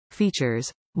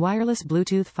Features: wireless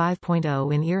Bluetooth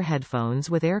 5.0 in-ear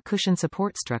headphones with air cushion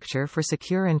support structure for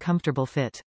secure and comfortable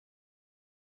fit.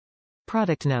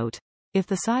 Product note: if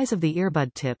the size of the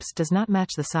earbud tips does not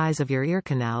match the size of your ear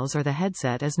canals or the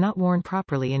headset is not worn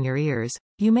properly in your ears,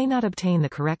 you may not obtain the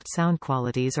correct sound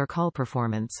qualities or call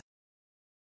performance.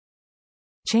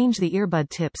 Change the earbud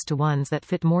tips to ones that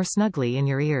fit more snugly in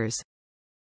your ears.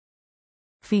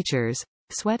 Features: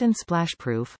 sweat and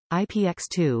splash-proof,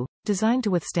 IPX2, designed to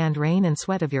withstand rain and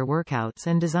sweat of your workouts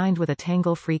and designed with a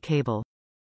tangle-free cable.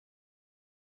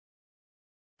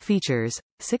 Features: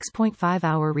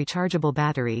 6.5-hour rechargeable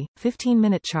battery,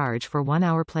 15-minute charge for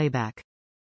 1-hour playback.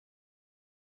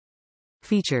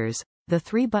 Features: the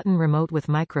 3-button remote with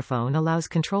microphone allows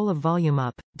control of volume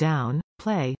up, down,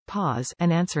 play, pause,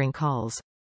 and answering calls.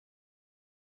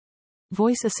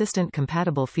 Voice Assistant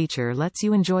compatible feature lets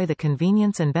you enjoy the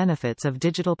convenience and benefits of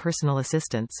digital personal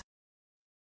assistants.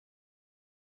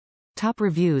 Top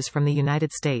reviews from the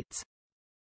United States.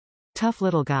 Tough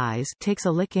little guys, takes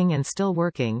a licking and still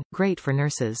working, great for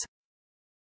nurses.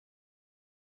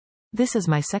 This is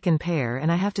my second pair and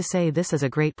I have to say this is a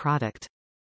great product.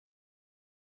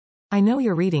 I know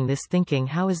you're reading this thinking,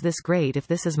 how is this great if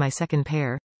this is my second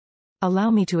pair?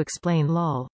 Allow me to explain,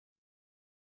 lol.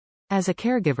 As a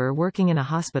caregiver working in a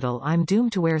hospital, I'm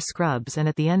doomed to wear scrubs, and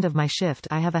at the end of my shift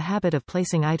I have a habit of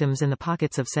placing items in the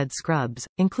pockets of said scrubs,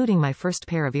 including my first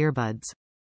pair of earbuds.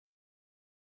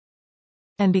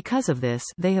 And because of this,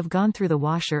 they have gone through the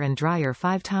washer and dryer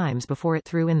 5 times before it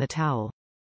threw in the towel.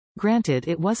 Granted,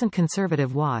 it wasn't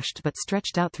conservative washed but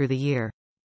stretched out through the year.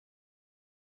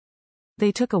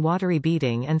 They took a watery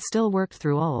beating and still worked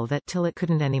through all that till it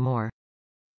couldn't anymore.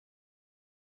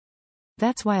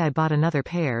 That's why I bought another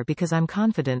pair, because I'm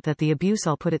confident that the abuse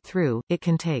I'll put it through, it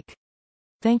can take.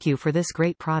 Thank you for this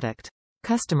great product.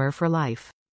 Customer for life.